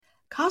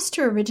Costs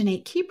to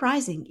originate keep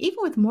rising, even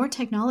with more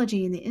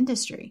technology in the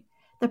industry.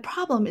 The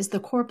problem is the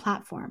core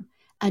platform.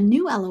 A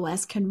new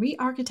LOS can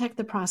re-architect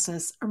the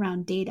process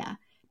around data,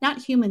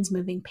 not humans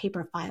moving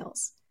paper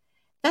files.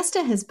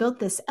 Vesta has built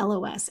this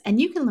LOS, and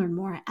you can learn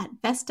more at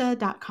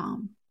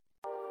Vesta.com.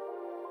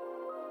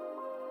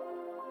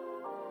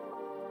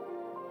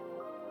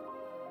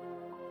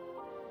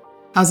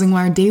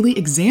 HousingWire Daily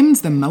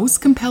examines the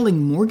most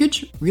compelling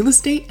mortgage, real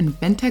estate, and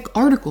fintech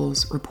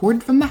articles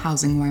reported from the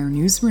HousingWire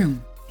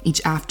newsroom.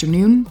 Each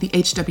afternoon, the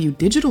HW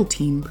Digital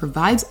team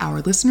provides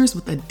our listeners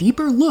with a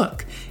deeper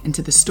look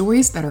into the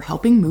stories that are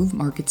helping move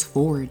markets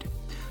forward.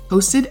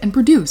 Hosted and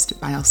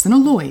produced by Alcina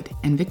Lloyd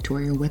and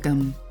Victoria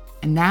Wickham.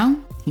 And now,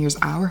 here's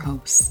our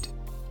host.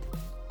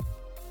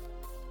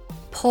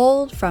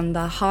 Pulled from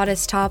the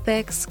hottest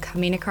topics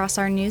coming across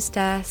our news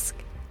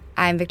desk,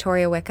 I'm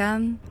Victoria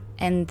Wickham,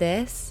 and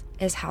this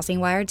is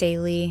HousingWire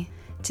Daily.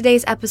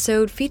 Today's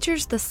episode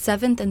features the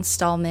 7th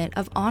installment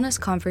of Honest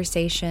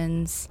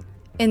Conversations.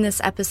 In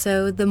this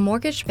episode, the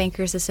Mortgage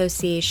Bankers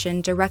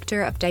Association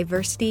Director of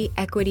Diversity,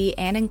 Equity,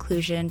 and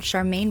Inclusion,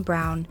 Charmaine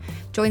Brown,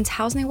 joins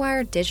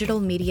HousingWire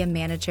Digital Media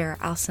Manager,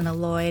 Alcina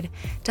Lloyd,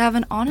 to have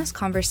an honest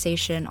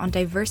conversation on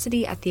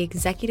diversity at the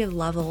executive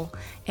level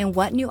and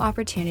what new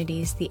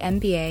opportunities the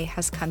MBA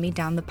has coming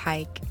down the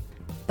pike.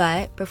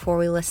 But before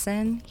we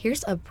listen,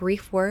 here's a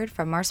brief word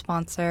from our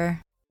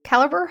sponsor.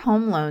 Caliber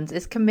Home Loans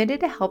is committed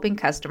to helping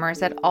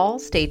customers at all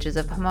stages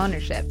of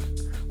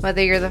homeownership.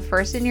 Whether you're the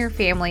first in your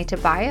family to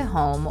buy a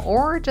home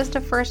or just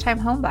a first-time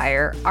home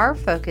buyer, our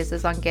focus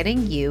is on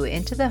getting you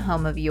into the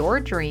home of your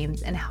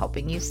dreams and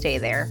helping you stay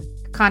there.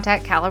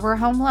 Contact Caliber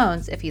Home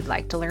Loans if you'd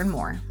like to learn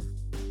more.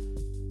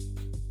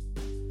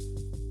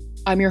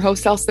 I'm your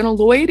host, Alcina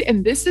Lloyd,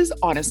 and this is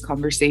Honest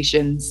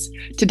Conversations.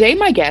 Today,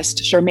 my guest,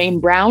 Charmaine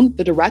Brown,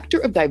 the Director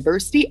of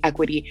Diversity,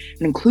 Equity,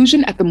 and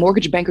Inclusion at the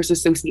Mortgage Bankers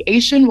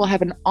Association, will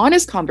have an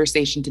honest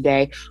conversation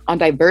today on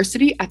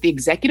diversity at the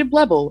executive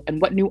level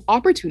and what new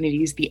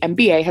opportunities the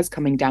MBA has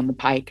coming down the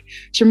pike.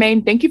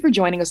 Charmaine, thank you for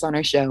joining us on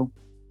our show.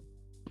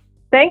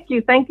 Thank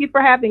you. Thank you for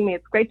having me.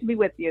 It's great to be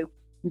with you.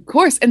 Of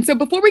course. And so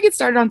before we get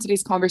started on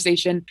today's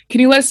conversation,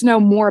 can you let us know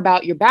more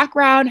about your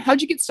background?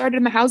 How'd you get started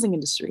in the housing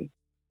industry?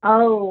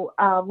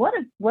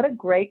 What a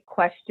great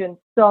question.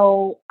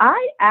 So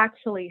I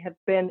actually have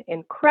been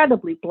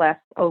incredibly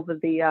blessed over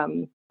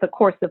the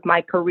course of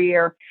my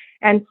career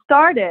and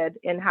started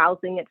in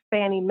housing at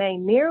Fannie Mae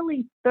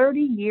nearly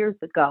 30 years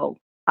ago,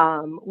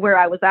 where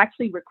I was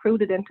actually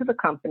recruited into the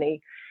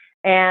company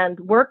and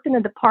worked in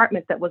a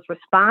department that was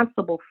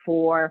responsible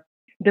for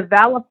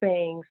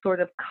developing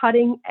sort of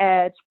cutting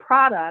edge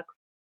products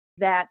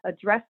that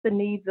address the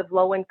needs of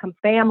low-income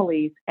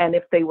families. And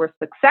if they were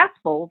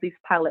successful, these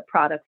pilot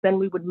products, then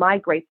we would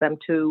migrate them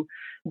to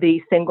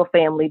the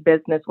single-family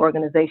business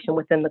organization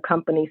within the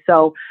company.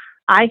 So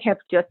I have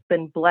just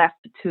been blessed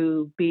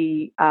to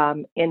be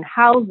in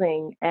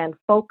housing and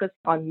focused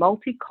on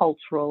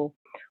multicultural,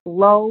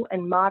 low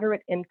and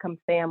moderate income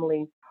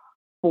families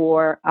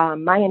for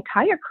my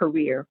entire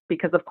career,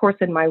 because of course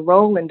in my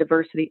role in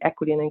diversity,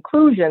 equity, and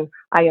inclusion,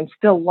 I am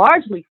still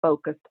largely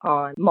focused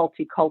on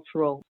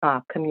multicultural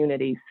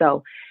communities.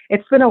 So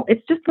it's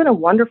just been a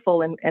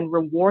wonderful and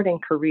rewarding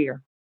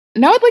career.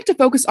 Now I'd like to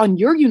focus on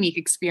your unique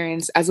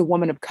experience as a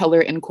woman of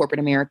color in corporate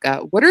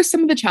America. What are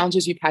some of the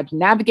challenges you've had to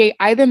navigate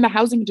either in the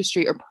housing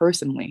industry or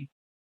personally?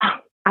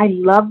 I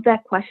love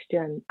that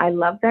question.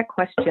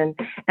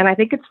 And I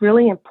think it's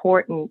really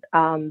important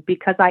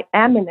because I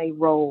am in a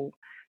role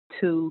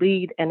to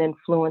lead and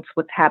influence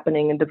what's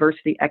happening in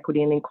diversity,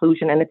 equity, and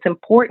inclusion. And it's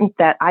important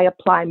that I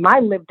apply my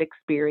lived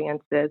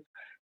experiences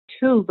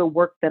to the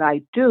work that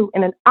I do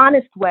in an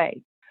honest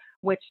way,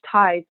 which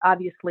ties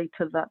obviously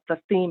to the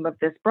theme of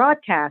this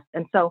broadcast.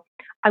 And so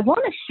I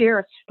want to share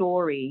a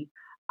story,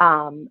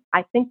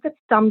 I think that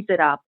sums it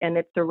up, and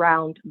it's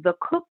around the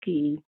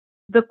cookie,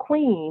 the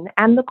queen,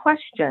 and the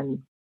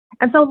question.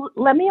 And so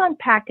let me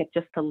unpack it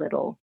just a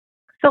little.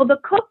 So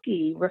the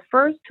cookie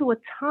refers to a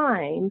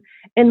time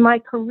in my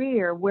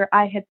career where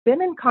I had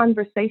been in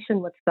conversation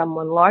with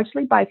someone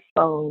largely by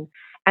phone.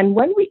 And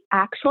when we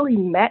actually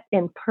met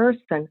in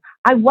person,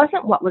 I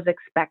wasn't what was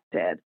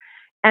expected.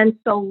 And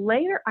so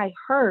later I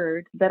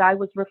heard that I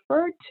was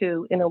referred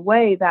to in a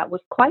way that was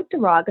quite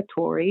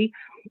derogatory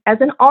as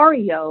an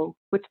REO,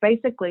 which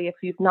basically, if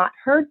you've not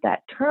heard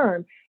that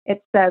term,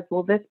 it says,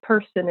 well, this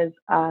person is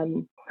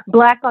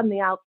Black on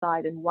the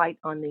outside and white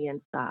on the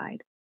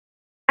inside.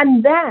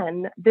 And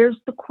then there's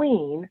the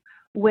queen,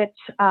 which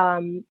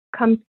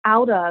comes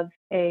out of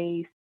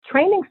a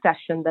training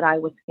session that I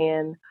was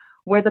in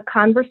where the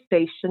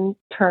conversation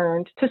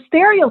turned to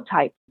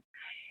stereotypes.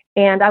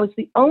 And I was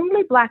the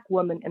only Black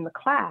woman in the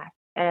class.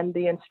 And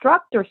the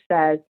instructor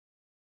says,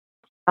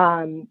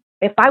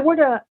 if I were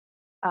to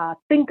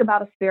think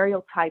about a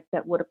stereotype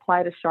that would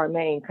apply to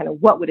Charmaine, kind of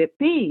what would it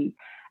be?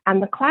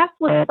 And the class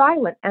was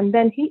silent. And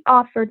then he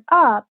offered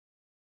up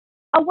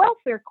a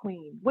welfare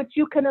queen, which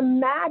you can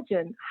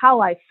imagine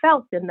how I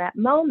felt in that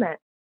moment.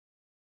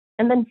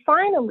 And then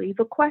finally,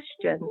 the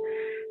question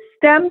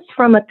stems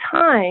from a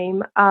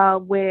time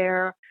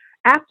where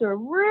after a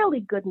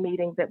really good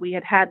meeting that we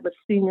had with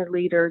senior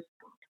leaders,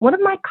 one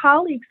of my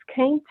colleagues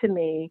came to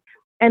me,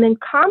 and in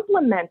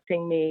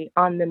complimenting me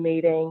on the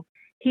meeting,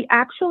 he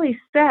actually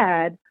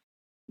said,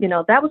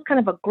 that was kind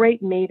of a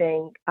great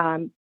meeting.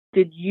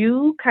 Did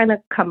you kind of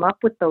come up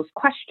with those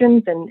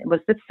questions? And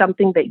was this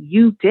something that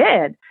you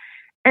did?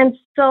 And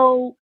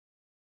so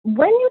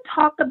when you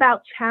talk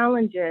about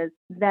challenges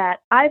that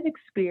I've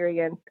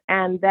experienced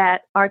and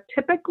that are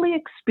typically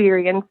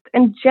experienced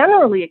and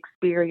generally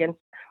experienced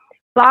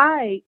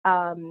by,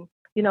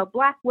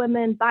 Black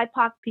women,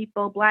 BIPOC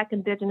people, Black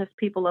Indigenous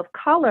people of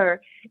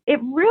color, it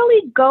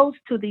really goes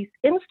to these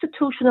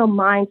institutional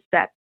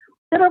mindsets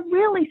that are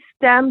really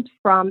stemmed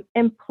from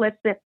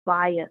implicit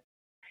bias.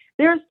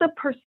 There's the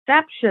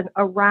perception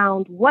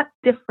around what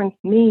difference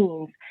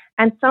means.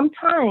 And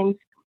sometimes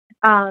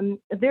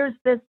there's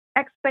this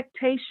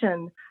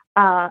expectation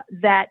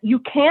that you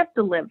can't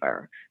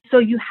deliver. So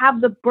you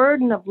have the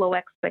burden of low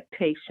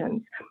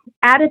expectations.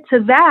 Added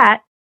to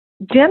that,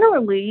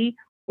 generally,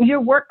 your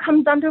work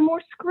comes under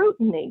more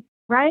scrutiny,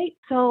 right?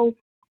 So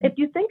if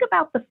you think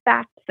about the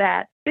fact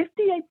that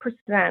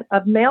 58%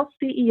 of male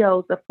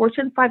CEOs of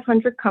Fortune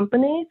 500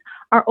 companies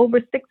are over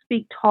 6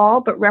 feet tall,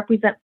 but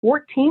represent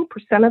 14%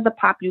 of the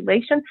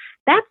population,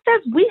 that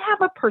says we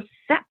have a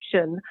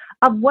perception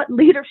of what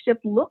leadership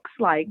looks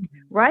like,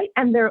 right?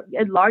 And they're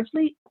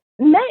largely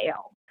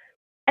male.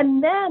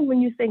 And then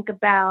when you think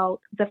about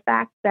the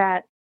fact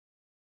that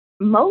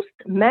most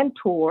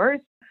mentors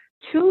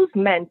choose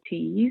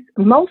mentees,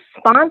 most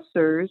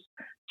sponsors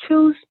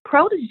choose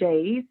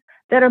proteges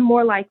that are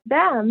more like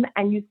them,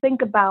 and you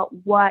think about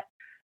what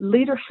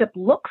leadership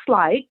looks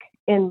like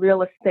in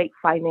real estate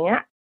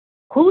finance,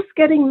 who's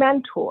getting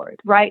mentored,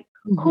 right?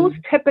 Mm-hmm. Who's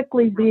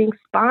typically being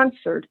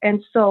sponsored?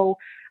 And so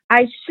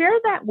I share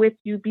that with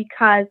you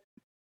because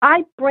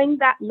I bring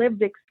that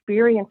lived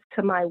experience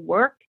to my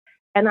work,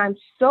 and I'm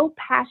so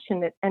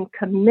passionate and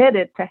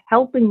committed to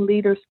helping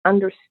leaders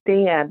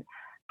understand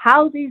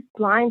how these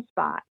blind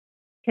spots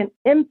can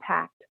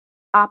impact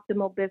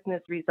optimal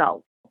business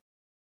results.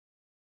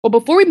 Well,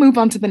 before we move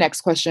on to the next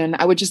question,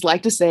 I would just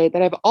like to say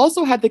that I've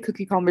also had the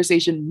cookie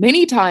conversation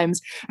many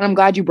times, and I'm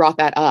glad you brought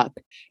that up.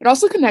 It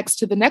also connects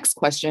to the next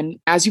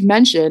question, as you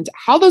mentioned,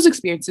 how those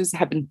experiences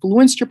have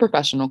influenced your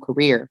professional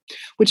career,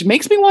 which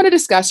makes me want to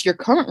discuss your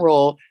current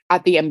role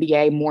at the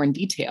MBA more in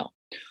detail.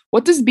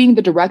 What does being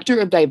the Director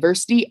of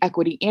Diversity,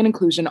 Equity, and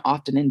Inclusion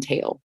often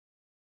entail?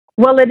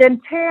 Well, it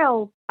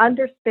entails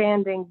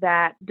understanding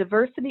that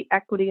diversity,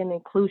 equity, and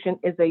inclusion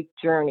is a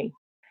journey.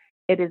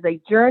 It is a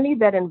journey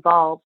that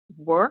involves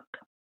work,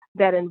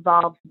 that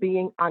involves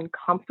being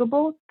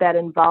uncomfortable, that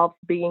involves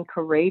being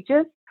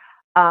courageous,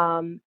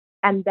 and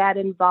that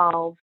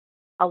involves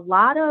a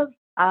lot of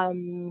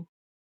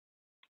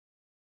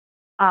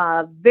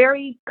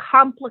very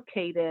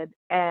complicated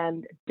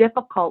and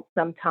difficult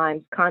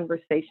sometimes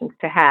conversations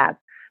to have.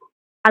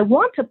 I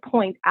want to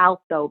point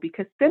out, though,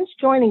 because since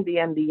joining the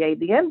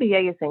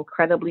MBA is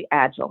incredibly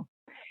agile.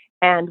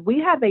 And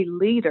we have a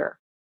leader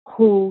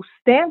who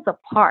stands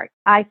apart,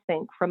 I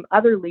think, from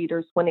other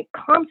leaders when it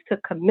comes to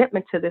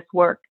commitment to this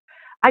work.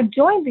 I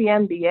joined the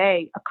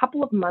MBA a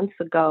couple of months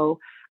ago.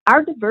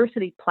 Our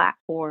diversity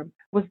platform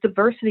was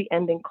diversity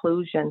and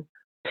inclusion.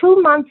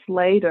 2 months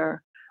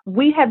later,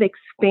 we have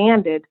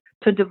expanded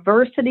to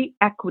diversity,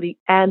 equity,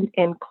 and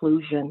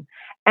inclusion.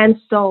 And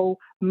so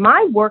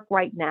my work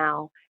right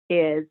now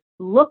is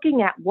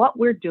looking at what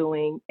we're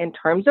doing in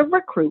terms of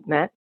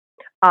recruitment,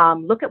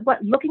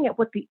 looking at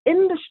what the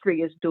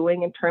industry is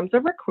doing in terms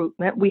of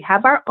recruitment. We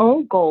have our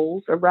own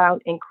goals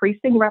around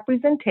increasing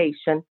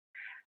representation,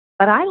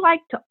 but I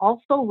like to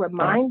also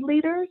remind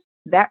leaders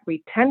that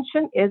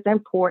retention is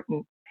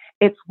important.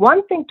 It's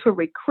one thing to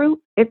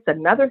recruit, it's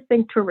another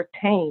thing to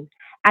retain.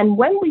 And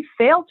when we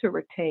fail to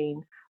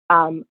retain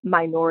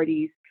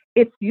minorities,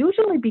 it's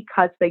usually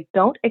because they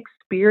don't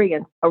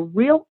experience a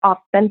real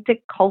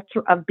authentic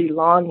culture of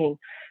belonging.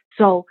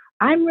 So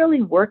I'm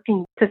really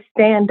working to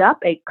stand up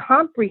a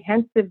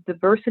comprehensive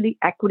diversity,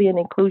 equity, and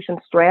inclusion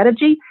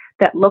strategy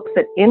that looks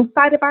at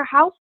inside of our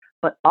house,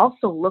 but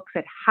also looks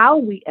at how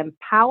we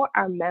empower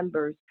our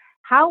members,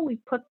 how we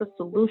put the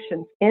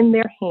solutions in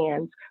their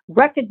hands,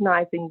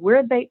 recognizing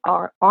where they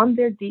are on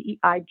their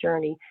DEI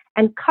journey,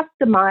 and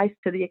customize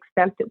to the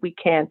extent that we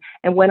can.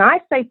 And when I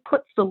say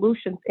put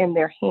solutions in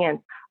their hands,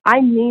 I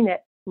mean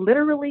it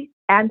literally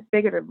and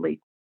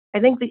figuratively. I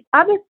think the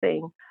other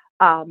thing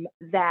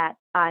that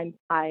I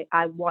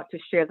want to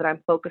share that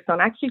I'm focused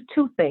on, actually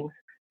 2 things: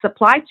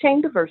 supply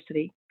chain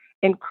diversity,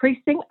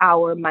 increasing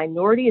our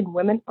minority and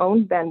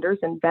women-owned vendors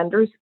and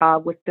vendors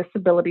with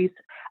disabilities,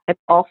 and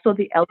also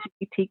the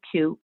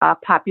LGBTQ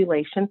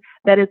population.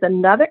 That is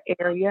another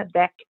area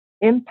that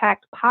can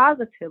impact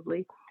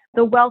positively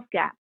the wealth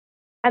gap.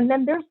 And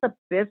then there's the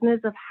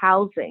business of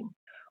housing.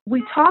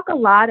 We talk a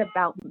lot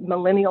about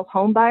millennial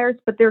home buyers,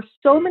 but there's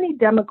so many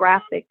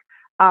demographic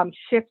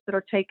shifts that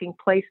are taking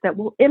place that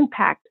will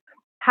impact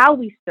how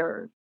we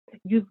serve.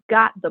 You've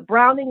got the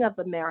browning of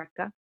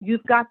America.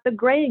 You've got the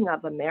graying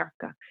of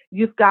America.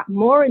 You've got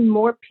more and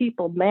more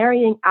people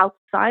marrying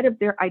outside of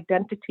their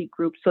identity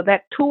group, so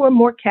that 2 or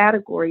more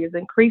category is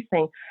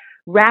increasing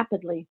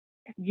rapidly.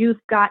 You've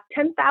got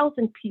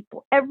 10,000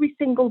 people every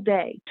single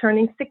day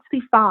turning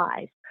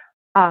 65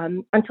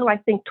 until I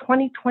think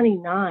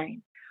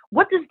 2029.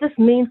 What does this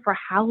mean for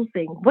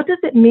housing? What does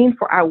it mean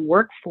for our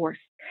workforce?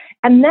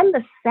 And then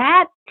the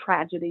sad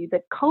tragedy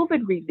that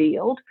COVID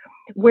revealed,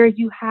 where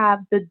you have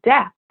the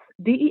deaths,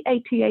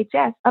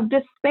 DEATHS, of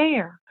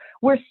despair,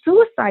 where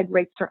suicide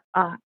rates are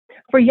up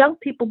for young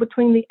people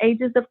between the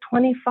ages of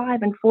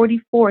 25 and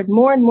 44, and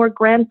more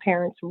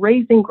grandparents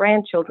raising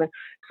grandchildren.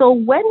 So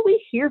when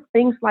we hear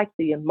things like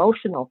the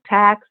emotional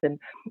tax and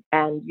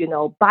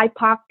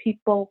BIPOC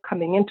people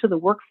coming into the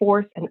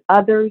workforce and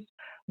others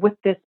with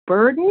this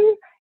burden,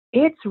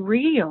 it's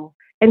real.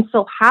 And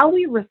so how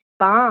we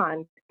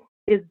respond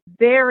is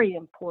very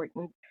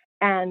important.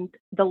 And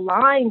the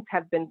lines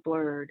have been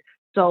blurred.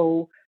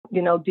 So,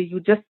 do you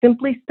just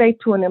simply say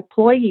to an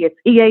employee, it's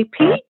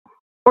EAP?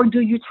 Or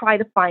do you try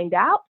to find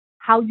out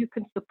how you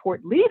can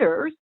support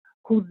leaders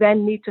who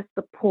then need to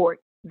support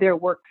their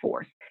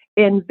workforce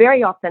in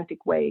very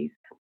authentic ways?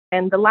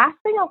 And the last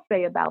thing I'll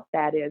say about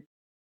that is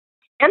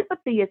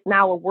empathy is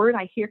now a word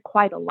I hear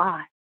quite a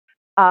lot.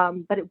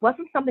 But it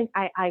wasn't something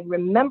I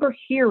remember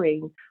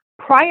hearing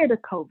prior to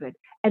COVID.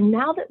 And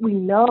now that we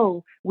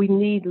know we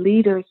need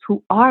leaders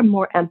who are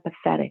more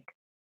empathetic,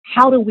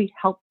 how do we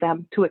help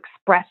them to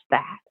express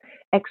that,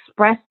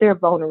 express their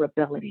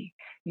vulnerability,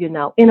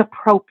 in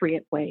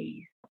appropriate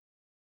ways?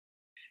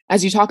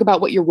 As you talk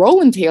about what your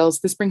role entails,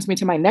 this brings me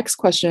to my next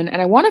question,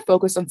 and I want to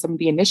focus on some of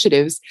the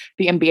initiatives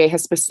the MBA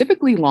has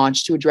specifically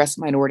launched to address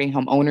minority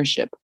home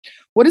ownership.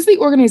 What has the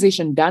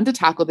organization done to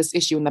tackle this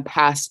issue in the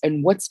past,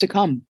 and what's to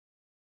come?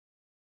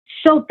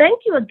 So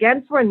thank you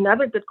again for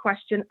another good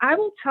question. I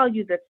will tell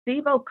you that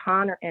Steve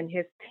O'Connor and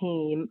his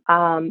team,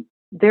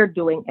 they're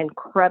doing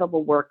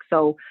incredible work.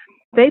 So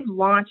they've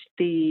launched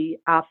the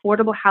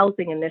Affordable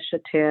Housing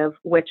Initiative,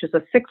 which is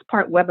a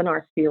 6-part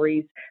webinar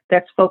series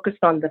that's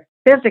focused on the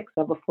physics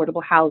of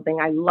affordable housing.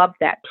 I love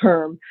that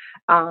term.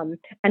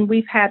 And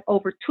we've had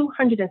over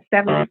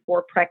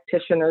 274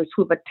 practitioners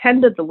who've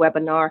attended the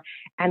webinar,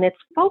 and it's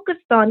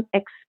focused on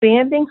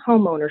expanding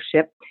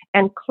homeownership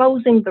and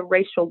closing the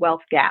racial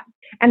wealth gap.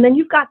 And then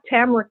you've got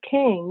Tamara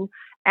King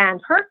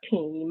and her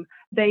team.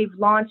 They've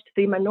launched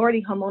the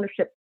Minority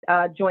Homeownership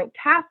Joint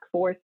Task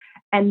Force,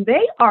 and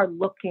they are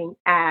looking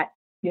at,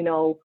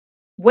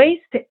 ways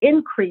to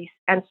increase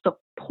and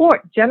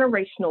support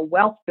generational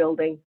wealth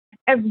building,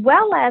 as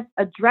well as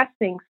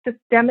addressing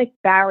systemic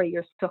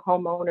barriers to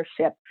home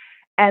ownership.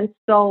 And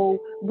so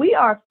we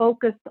are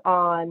focused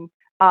on,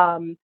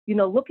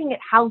 looking at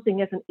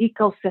housing as an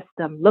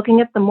ecosystem, looking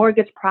at the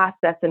mortgage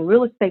process and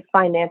real estate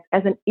finance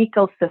as an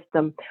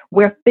ecosystem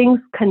where things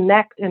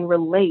connect and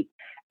relate,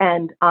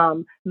 and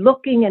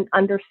looking and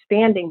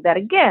understanding that,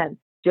 again,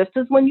 just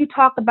as when you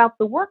talk about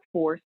the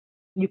workforce,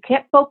 you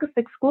can't focus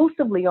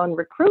exclusively on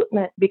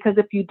recruitment, because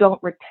if you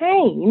don't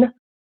retain,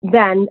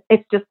 then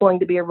it's just going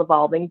to be a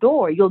revolving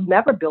door. You'll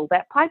never build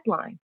that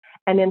pipeline.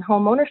 And in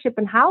homeownership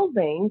and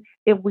housing,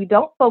 if we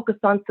don't focus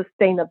on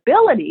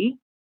sustainability,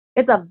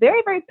 it's a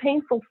very, very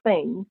painful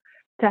thing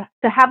to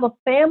have a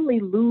family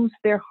lose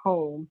their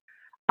home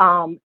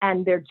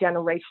and their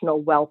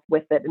generational wealth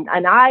with it.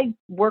 And I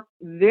work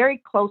very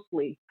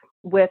closely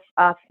with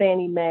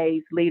Fannie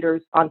Mae's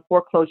leaders on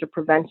foreclosure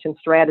prevention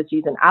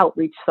strategies and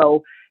outreach.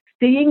 So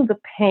seeing the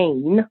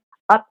pain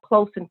up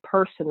close and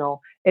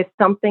personal is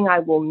something I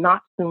will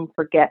not soon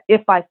forget,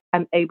 if I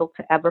am able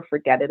to ever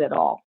forget it at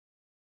all.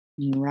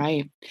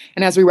 Right.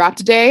 And as we wrap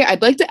today,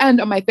 I'd like to end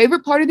on my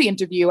favorite part of the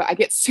interview. I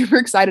get super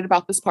excited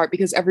about this part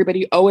because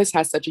everybody always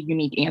has such a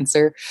unique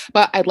answer.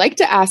 But I'd like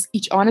to ask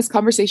each Honest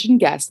Conversation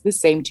guest the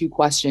same 2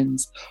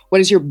 questions. What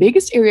is your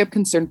biggest area of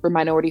concern for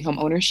minority home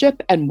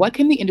ownership, and what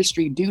can the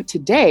industry do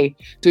today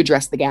to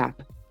address the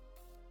gap?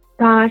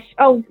 Gosh,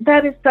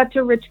 that is such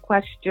a rich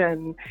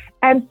question.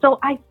 And so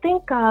I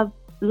think of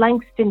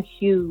Langston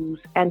Hughes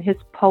and his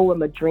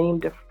poem, A Dream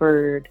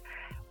Deferred.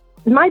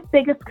 My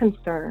biggest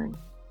concern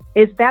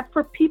is that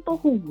for people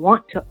who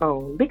want to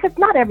own, because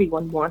not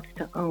everyone wants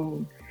to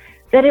own,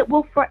 that it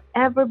will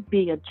forever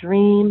be a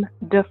dream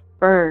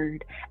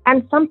deferred.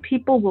 And some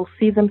people will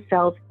see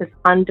themselves as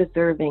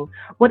undeserving.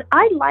 What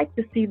I'd like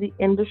to see the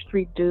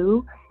industry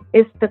do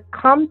is to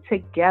come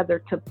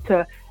together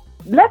to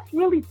let's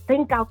really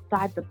think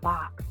outside the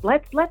box.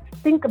 Let's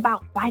think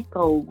about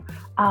FICO,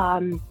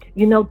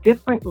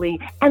 differently.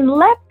 And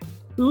let's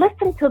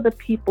listen to the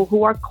people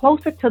who are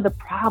closer to the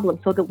problem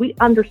so that we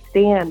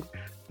understand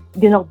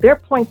their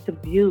points of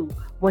view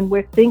when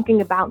we're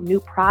thinking about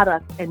new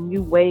products and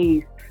new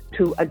ways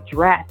to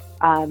address,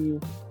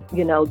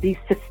 these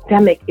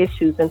systemic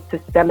issues and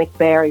systemic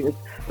barriers.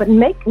 But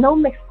make no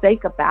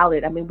mistake about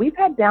it. I mean, we've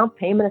had down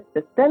payment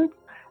assistance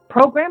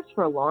programs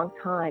for a long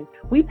time.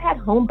 We've had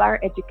home buyer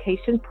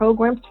education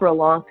programs for a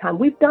long time.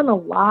 We've done a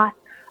lot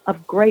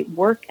of great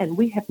work, and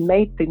we have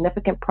made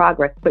significant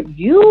progress. But the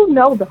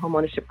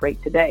homeownership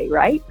rate today,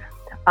 right?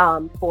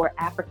 for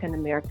African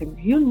Americans.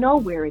 You know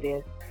where it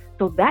is.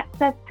 So that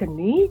says to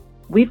me,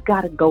 we've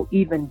got to go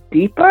even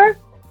deeper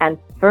and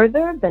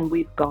further than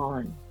we've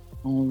gone.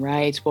 All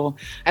right. Well,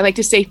 I'd like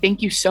to say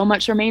thank you so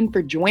much, Charmaine,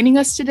 for joining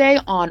us today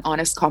on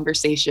Honest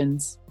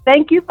Conversations.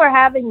 Thank you for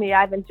having me.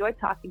 I've enjoyed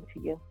talking to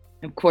you.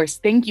 Of course.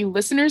 Thank you,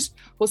 listeners.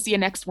 We'll see you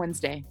next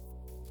Wednesday.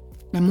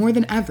 Now, more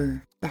than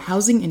ever, the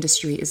housing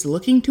industry is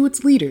looking to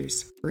its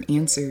leaders for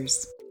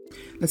answers.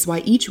 That's why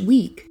each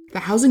week, the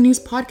Housing News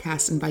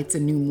Podcast invites a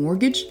new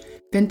mortgage,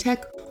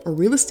 fintech, or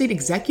real estate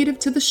executive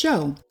to the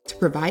show to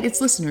provide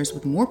its listeners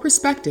with more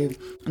perspective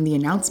on the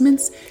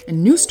announcements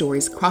and news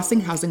stories crossing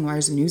Housing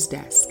Wire's news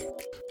desk.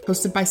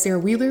 Hosted by Sarah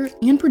Wheeler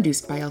and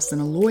produced by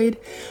Elsina Lloyd,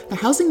 the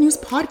Housing News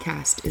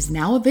Podcast is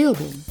now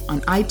available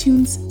on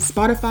iTunes,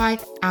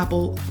 Spotify,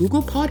 Apple,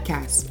 Google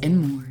Podcasts,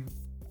 and more.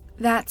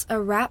 That's a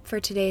wrap for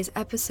today's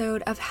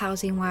episode of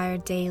Housing Wire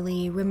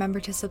Daily. Remember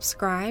to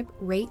subscribe,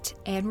 rate,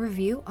 and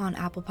review on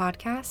Apple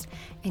Podcasts,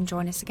 and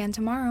join us again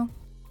tomorrow.